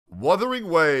Wuthering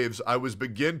Waves, I was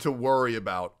begin to worry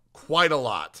about quite a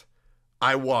lot.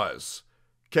 I was.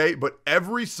 Okay, but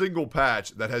every single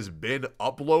patch that has been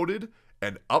uploaded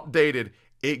and updated,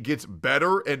 it gets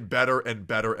better and better and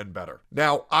better and better.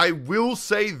 Now, I will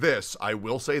say this.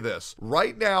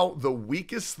 Right now, the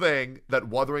weakest thing that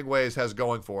Wuthering Waves has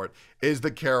going for it is the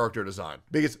character design.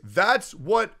 Because that's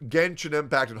what Genshin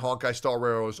Impact and Honkai Star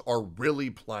Railroads are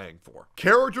really playing for.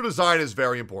 Character design is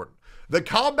very important. The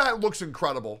combat looks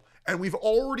incredible. And we've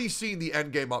already seen the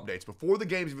endgame updates before the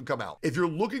games even come out. If you're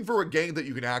looking for a game that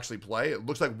you can actually play, it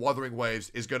looks like Wuthering Waves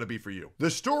is going to be for you.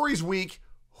 The story's weak.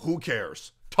 Who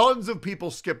cares? Tons of people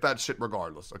skip that shit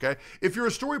regardless, okay? If you're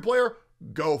a story player,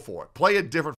 go for it. Play a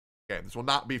different game. This will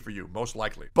not be for you, most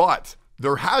likely. But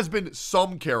there has been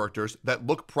some characters that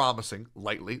look promising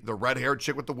lately. The red-haired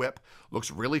chick with the whip looks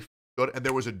really good. And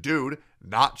there was a dude,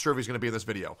 not sure if he's going to be in this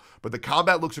video, but the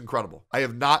combat looks incredible. I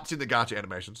have not seen the gacha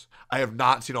animations. I have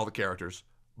not seen all the characters,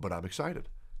 but I'm excited.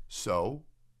 So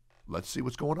let's see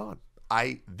what's going on.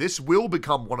 This will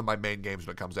become one of my main games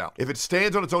when it comes out. If it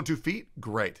stands on its own 2 feet,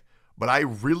 great. But I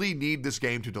really need this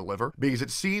game to deliver because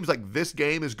it seems like this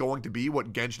game is going to be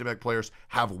what Genshin Impact players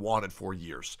have wanted for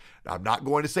years. Now, I'm not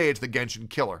going to say it's the Genshin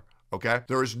killer. Okay?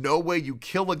 There is no way you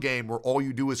kill a game where all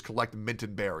you do is collect mint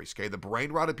and berries, okay? The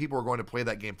brain-rotted people are going to play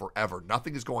that game forever.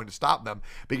 Nothing is going to stop them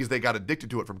because they got addicted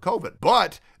to it from COVID.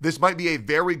 But this might be a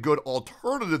very good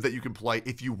alternative that you can play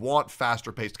if you want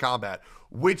faster-paced combat,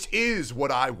 which is what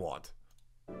I want.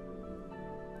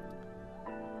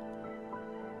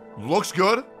 Looks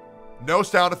good. No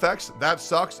sound effects. That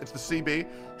sucks. It's the CB.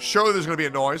 Surely there's going to be a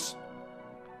noise.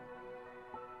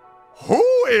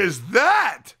 Who is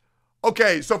that?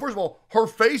 Okay, so first of all, her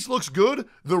face looks good.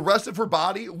 The rest of her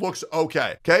body looks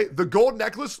okay. Okay, the gold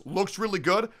necklace looks really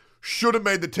good. Should have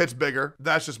made the tits bigger.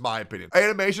 That's just my opinion.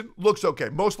 Animation looks okay.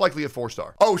 Most likely a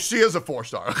 4-star. Oh, she is a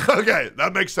 4-star. Okay,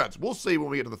 that makes sense. We'll see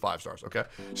when we get to the 5 stars, okay?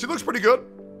 She looks pretty good.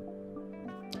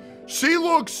 She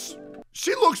looks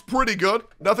pretty good.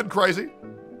 Nothing crazy.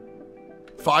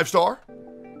 5-star.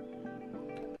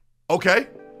 Okay,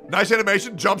 nice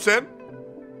animation. Jumps in.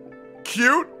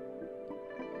 Cute.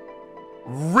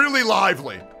 Really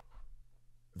lively.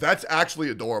 That's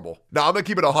actually adorable. Now, I'm going to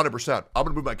keep it 100%. I'm going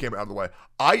to move my camera out of the way.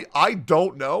 I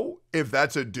don't know if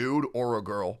that's a dude or a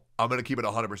girl. I'm going to keep it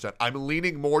 100%. I'm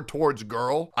leaning more towards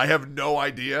girl. I have no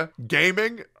idea.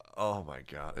 Gaming? Oh my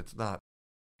God. It's not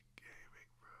gaming,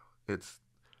 bro.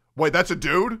 Wait, that's a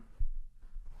dude?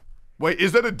 Wait,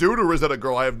 is that a dude or is that a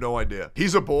girl? I have no idea.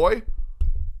 He's a boy?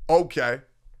 Okay.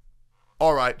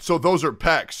 All right, so those are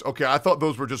pecs. Okay, I thought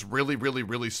those were just really, really,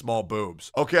 really small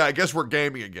boobs. Okay, I guess we're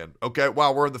gaming again. Okay,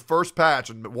 wow, we're in the first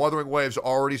patch and Wuthering Waves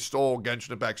already stole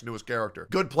Genshin Impact's newest character.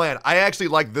 Good plan. I actually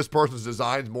like this person's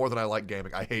designs more than I like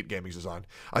gaming. I hate gaming's design.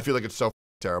 I feel like it's so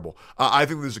terrible. I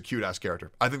think this is a cute-ass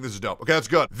character. I think this is dope. Okay, that's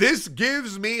good. This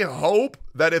gives me hope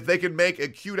that if they can make a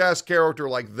cute-ass character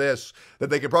like this,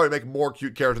 that they can probably make more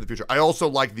cute characters in the future. I also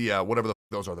like the, whatever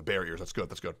those are, the barriers. That's good,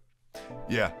 that's good.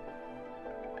 Yeah.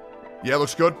 Yeah,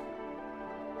 looks good.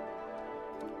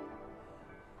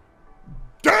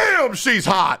 Damn, she's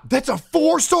hot. That's a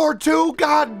 4-star too?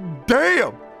 God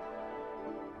damn.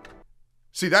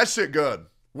 See, that shit good.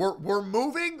 We're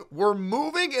moving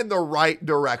in the right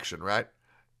direction, right?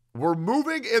 We're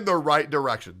moving in the right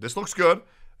direction. This looks good.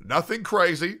 Nothing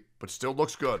crazy, but still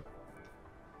looks good.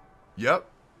 Yep.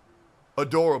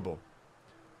 Adorable.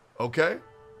 Okay.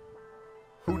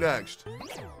 Who next?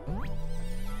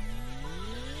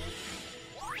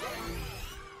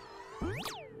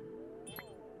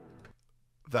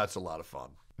 That's a lot of fun.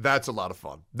 That's a lot of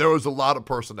fun. There was a lot of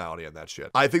personality in that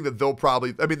shit. I think that they'll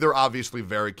probably, I mean, they're obviously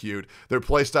very cute. Their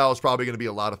playstyle is probably going to be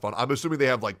a lot of fun. I'm assuming they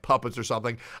have like puppets or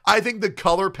something. I think the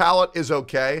color palette is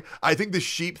okay. I think the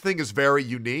sheep thing is very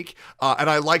unique. And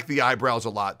I like the eyebrows a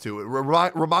lot too. It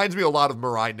reminds me a lot of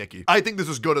Mirai Nikki. I think this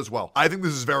is good as well. I think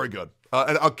this is very good.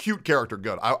 And a cute character,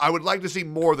 good. I would like to see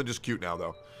more than just cute now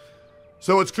though.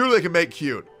 So it's clear they can make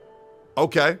cute.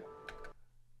 Okay.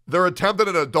 They're attempting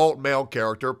an adult male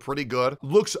character. Pretty good.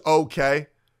 Looks okay.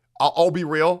 I'll be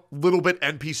real. Little bit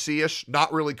NPC-ish.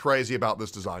 Not really crazy about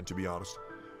this design, to be honest.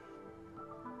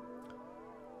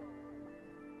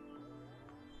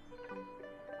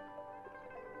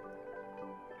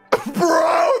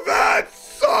 Bro,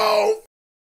 that's so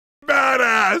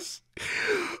badass.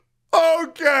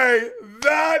 Okay,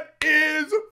 that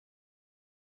is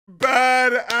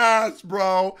badass,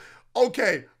 bro.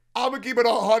 Okay. I'm gonna keep it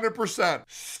 100%.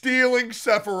 Stealing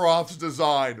Sephiroth's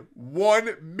design,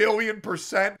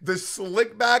 1,000,000%. The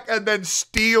slick back and then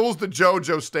steals the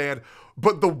JoJo stand,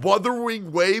 but the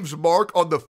Wuthering Waves mark on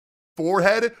the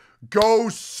forehead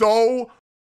goes so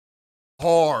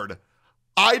hard.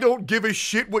 I don't give a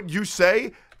shit what you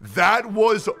say. That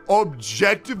was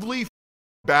objectively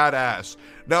badass.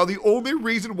 Now, the only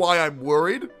reason why I'm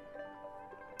worried,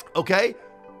 okay,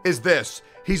 is this.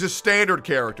 He's a standard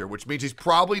character, which means he's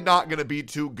probably not going to be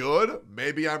too good.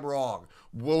 Maybe I'm wrong.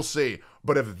 We'll see.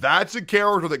 But if that's a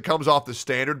character that comes off the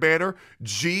standard banner,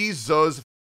 Jesus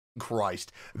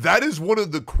Christ. That is one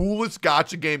of the coolest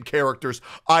gacha game characters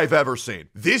I've ever seen.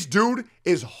 This dude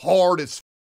is hard as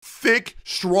thick,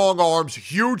 strong arms,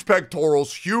 huge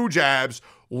pectorals, huge abs,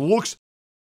 looks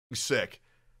sick.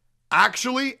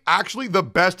 Actually, the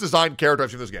best designed character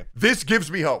I've seen in this game. This gives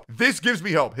me hope. This gives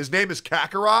me hope. His name is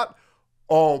Kakarot.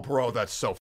 Oh, bro, that's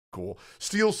so cool.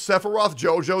 Steals Sephiroth,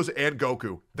 JoJo's, and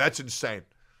Goku. That's insane.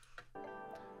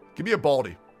 Give me a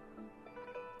Baldy.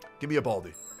 Give me a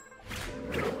Baldy.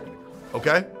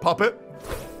 Okay, puppet.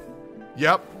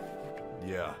 Yep.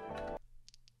 Yeah.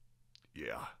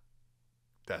 Yeah.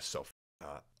 That's so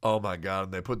hot. Oh my god,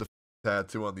 and they put the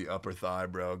tattoo on the upper thigh,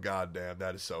 bro. God damn,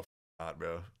 that is so hot,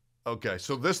 bro. Okay,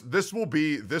 so this will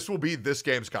be this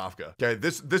game's Kafka. Okay,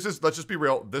 this is, let's just be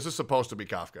real, this is supposed to be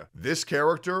Kafka. This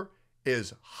character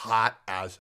is hot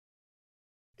as.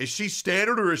 Is she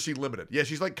standard or is she limited? Yeah,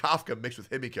 she's like Kafka mixed with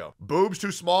Himiko. Boobs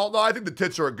too small? No, I think the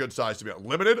tits are a good size to be on.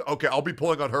 Limited? Okay, I'll be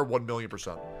pulling on her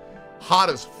 1,000,000%. Hot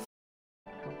as.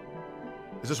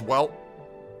 Is this Welt?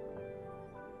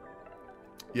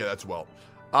 Yeah, that's Welt.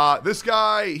 This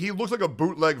guy, he looks like a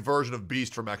bootleg version of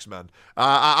Beast from X-Men.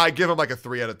 I give him like a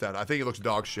 3 out of 10. I think he looks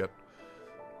dog shit.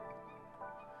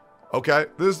 Okay,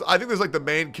 I think this is like the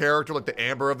main character, like the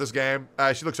Amber of this game.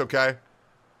 She looks okay.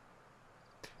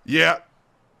 Yeah.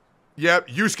 Yep,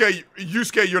 Yusuke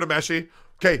Urameshi.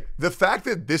 Okay, the fact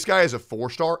that this guy is a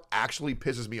 4-star actually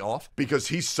pisses me off because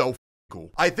he's so cool.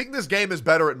 I think this game is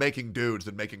better at making dudes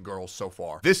than making girls so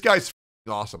far. This guy's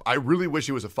awesome. I really wish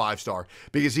he was a 5-star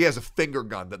because he has a finger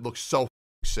gun that looks so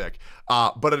sick.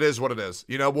 But it is what it is.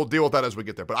 You know, we'll deal with that as we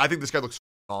get there. But I think this guy looks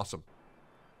awesome.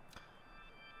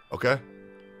 Okay.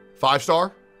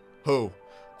 5-star? Who?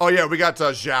 Oh yeah, we got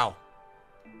Zhao.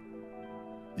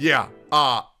 Yeah.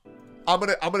 I'm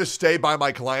gonna stay by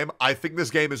my claim. I think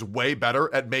this game is way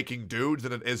better at making dudes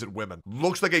than it is at women.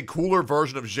 Looks like a cooler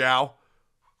version of Zhao.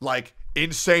 Like,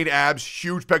 insane abs,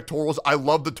 huge pectorals. I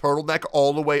love the turtleneck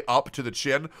all the way up to the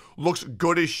chin. Looks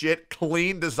good as shit.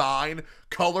 Clean design.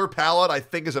 Color palette, I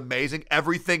think, is amazing.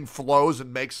 Everything flows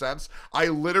and makes sense. I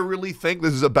literally think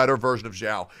this is a better version of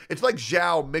Zhao. It's like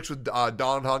Zhao mixed with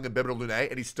Dan Heng and Bibita Lune,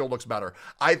 and he still looks better.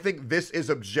 I think this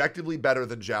is objectively better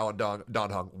than Zhao and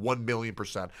Dan Heng.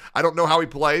 1,000,000%. I don't know how he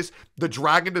plays. The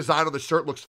dragon design on the shirt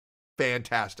looks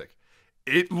fantastic.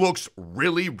 It looks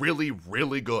really, really,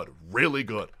 really good. Really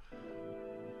good.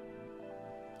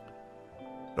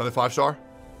 Another 5-star.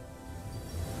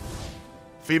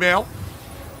 Female.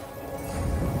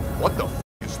 What the f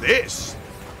is this?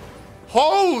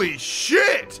 Holy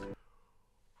shit!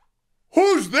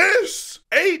 Who's this?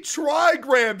 8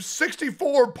 trigrams,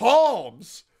 64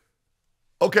 palms.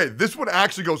 Okay, this one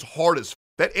actually goes hard as f.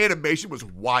 That animation was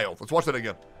wild. Let's watch that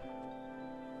again.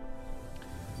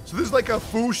 So this is like a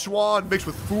Fu Xuan mixed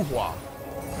with Fu Hua.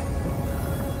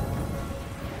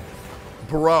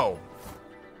 Bro.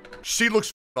 She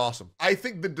looks awesome. I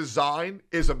think the design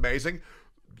is amazing.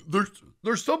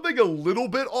 There's something a little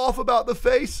bit off about the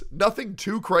face. Nothing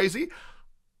too crazy.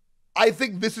 I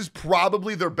think this is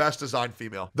probably their best designed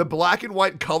female. The black and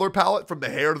white color palette from the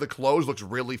hair to the clothes looks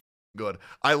really good.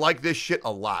 I like this shit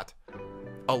a lot.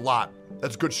 A lot.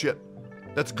 That's good shit.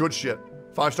 That's good shit.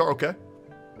 5-star, okay.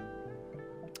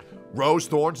 Rose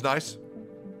Thorns, nice.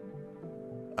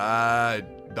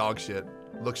 Dog shit.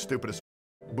 Looks stupid as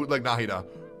bootleg Nahida.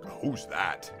 Who's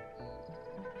that?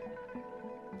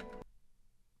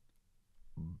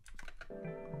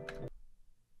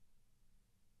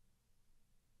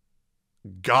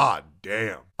 God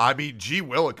damn. I mean, gee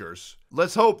willikers.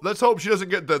 Let's hope she doesn't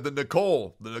get the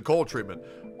Nicole treatment.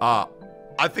 I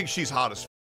think she's hot as.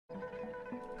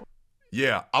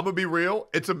 Yeah, I'm gonna be real.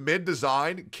 It's a mid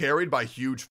design carried by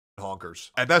huge honkers.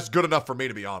 And that's good enough for me,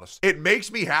 to be honest. It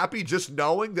makes me happy just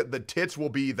knowing that the tits will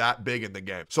be that big in the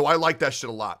game. So I like that shit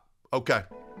a lot. Okay,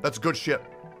 that's good shit.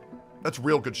 That's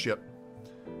real good shit.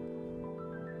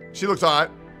 She looks all right.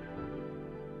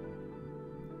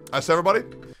 That's everybody?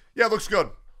 Yeah, it looks good.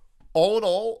 All in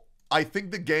all, I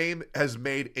think the game has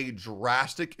made a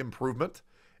drastic improvement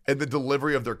in the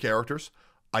delivery of their characters.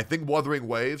 I think Wuthering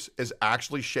Waves is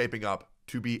actually shaping up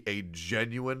to be a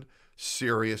genuine,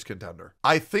 serious contender.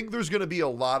 I think there's going to be a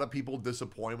lot of people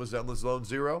disappointed with Zenless Zone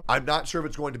Zero. I'm not sure if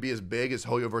it's going to be as big as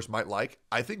Hoyoverse might like.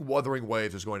 I think Wuthering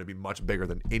Waves is going to be much bigger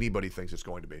than anybody thinks it's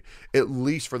going to be, at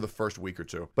least for the first week or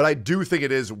two. But I do think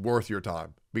it is worth your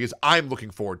time because I'm looking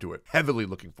forward to it, heavily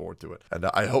looking forward to it. And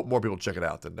I hope more people check it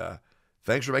out. And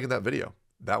thanks for making that video.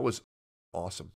 That was awesome.